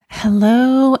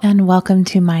Hello and welcome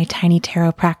to my tiny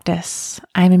tarot practice.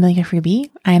 I'm Amelia Freebie.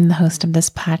 I'm the host of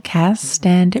this podcast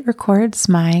and it records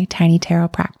my tiny tarot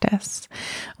practice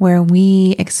where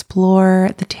we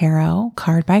explore the tarot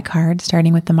card by card,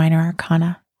 starting with the minor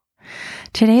arcana.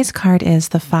 Today's card is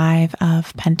the Five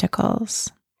of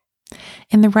Pentacles.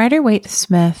 In the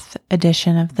Rider-Waite-Smith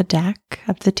edition of the deck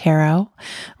of the tarot,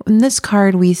 in this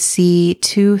card we see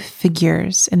two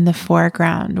figures in the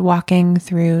foreground walking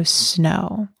through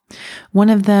snow. One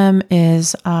of them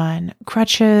is on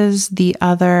crutches, the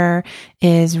other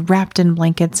is wrapped in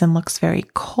blankets and looks very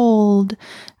cold,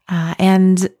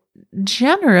 and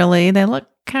generally they look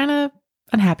kind of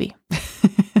unhappy.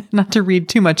 Not to read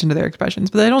too much into their expressions,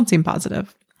 but they don't seem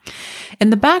positive.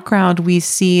 In the background, we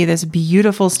see this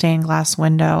beautiful stained glass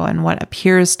window and what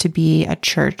appears to be a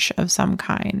church of some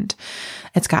kind.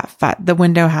 It's got the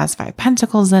window has 5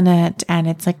 pentacles in it, and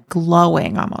it's like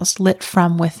glowing, almost lit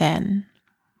from within.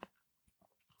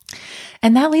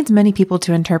 And that leads many people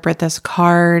to interpret this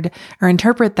card or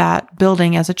interpret that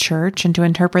building as a church, and to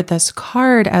interpret this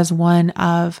card as one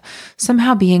of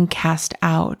somehow being cast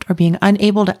out or being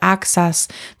unable to access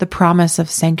the promise of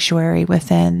sanctuary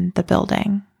within the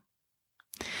building.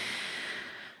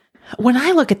 When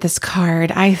I look at this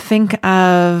card, I think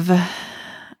of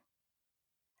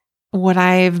what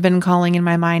I've been calling in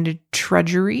my mind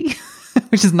drudgery,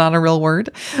 which is not a real word,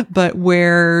 but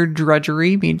where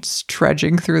drudgery means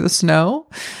trudging through the snow.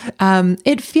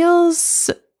 It feels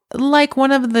like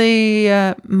one of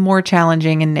the more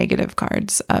challenging and negative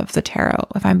cards of the tarot,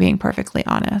 if I'm being perfectly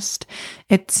honest.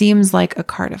 It seems like a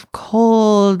card of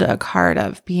cold, a card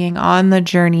of being on the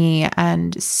journey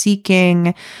and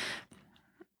seeking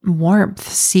warmth,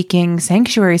 seeking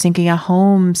sanctuary, seeking a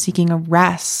home, seeking a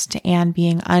rest, and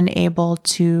being unable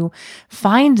to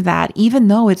find that, even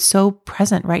though it's so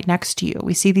present right next to you.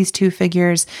 We see these two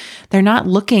figures. They're not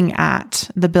looking at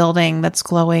the building that's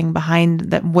glowing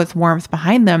behind that with warmth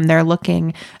behind them. They're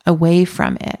looking away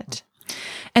from it.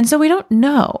 And so we don't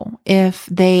know if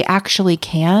they actually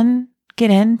can get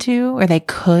into, or they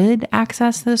could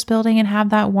access this building and have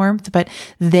that warmth, but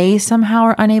they somehow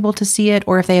are unable to see it,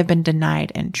 or if they have been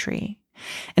denied entry.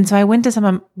 And so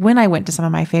when I went to some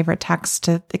of my favorite texts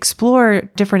to explore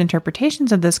different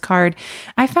interpretations of this card,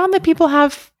 I found that people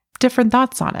have different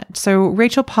thoughts on it. So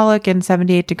Rachel Pollack in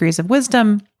 78 Degrees of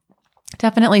Wisdom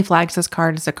definitely flags this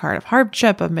card as a card of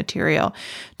hardship, of material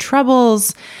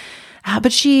troubles.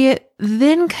 But she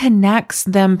then connects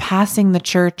them passing the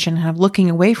church and kind of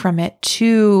looking away from it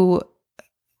to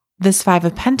this 5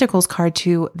 of Pentacles card,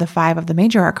 to the 5 of the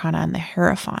major arcana and the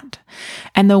Hierophant.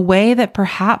 And the way that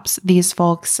perhaps these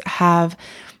folks have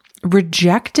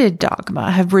rejected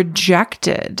dogma, have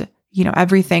rejected,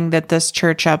 everything that this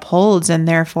church upholds, and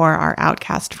therefore are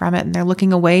outcast from it. And they're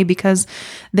looking away because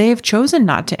they've chosen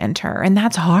not to enter. And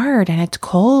that's hard, and it's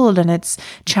cold, and it's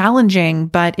challenging,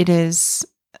 but it is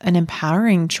an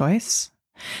empowering choice.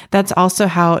 That's also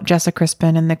how Jessa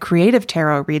Crispin in the Creative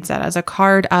Tarot reads that, as a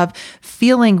card of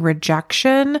feeling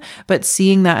rejection, but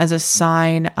seeing that as a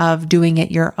sign of doing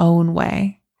it your own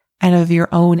way and of your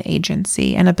own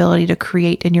agency and ability to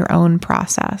create in your own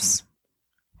process.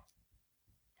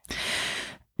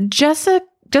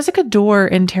 Jessica Dorr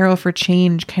in Tarot for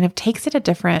Change kind of takes it a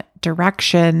different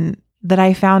direction that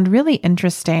I found really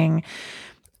interesting,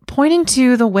 pointing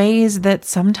to the ways that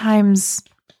sometimes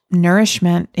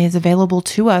nourishment is available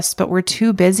to us, but we're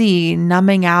too busy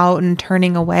numbing out and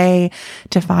turning away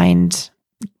to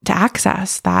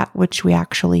access that which we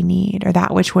actually need, or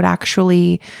that which would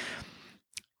actually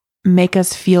make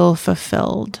us feel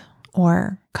fulfilled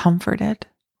or comforted.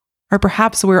 Or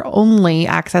perhaps we're only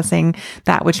accessing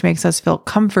that which makes us feel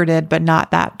comforted, but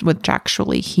not that which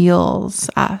actually heals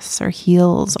us or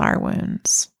heals our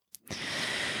wounds.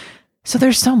 So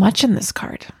there's so much in this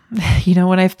card.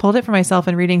 When I've pulled it for myself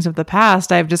in readings of the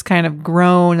past, I've just kind of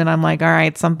grown, and I'm like, all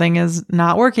right, something is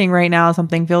not working right now.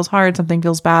 Something feels hard. Something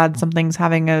feels bad. Something's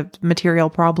having a material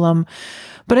problem.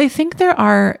 But I think there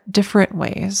are different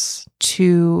ways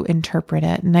to interpret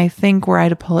it. And I think were I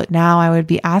to pull it now, I would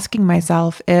be asking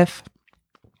myself if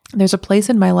there's a place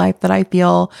in my life that I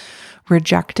feel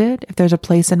rejected, if there's a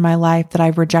place in my life that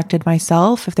I've rejected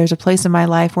myself, if there's a place in my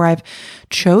life where I've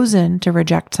chosen to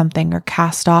reject something or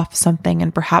cast off something,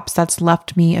 and perhaps that's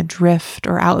left me adrift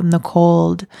or out in the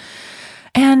cold.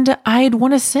 And I'd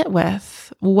want to sit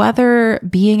with whether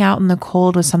being out in the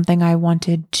cold was something I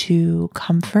wanted to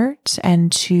comfort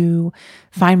and to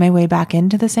find my way back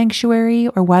into the sanctuary,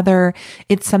 or whether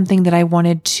it's something that I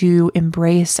wanted to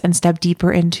embrace and step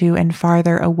deeper into and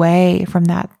farther away from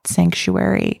that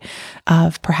sanctuary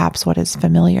of perhaps what is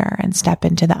familiar and step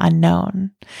into the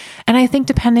unknown. And I think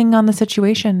depending on the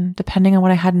situation, depending on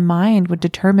what I had in mind, would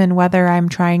determine whether I'm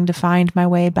trying to find my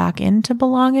way back into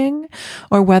belonging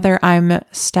or whether I'm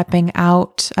stepping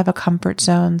out of a comfort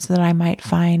zone so that I might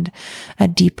find a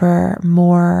deeper,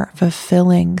 more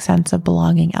fulfilling sense of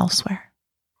belonging elsewhere.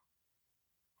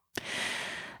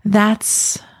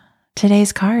 That's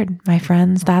today's card, my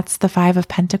friends. That's the 5 of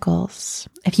Pentacles.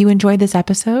 If you enjoyed this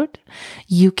episode,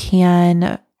 you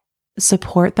can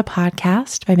support the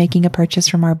podcast by making a purchase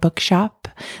from our bookshop.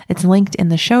 It's linked in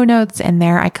the show notes, and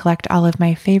there I collect all of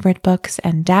my favorite books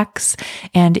and decks.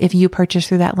 And if you purchase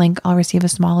through that link, I'll receive a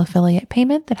small affiliate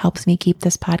payment that helps me keep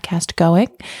this podcast going.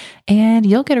 And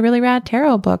you'll get a really rad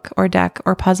tarot book or deck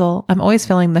or puzzle. I'm always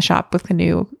filling the shop with the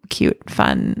new, cute,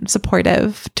 fun,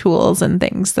 supportive tools and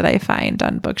things that I find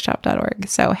on bookshop.org.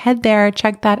 So head there,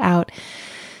 check that out.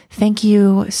 Thank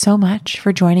you so much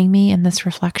for joining me in this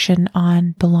reflection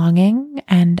on belonging,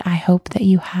 and I hope that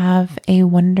you have a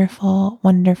wonderful,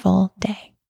 wonderful day.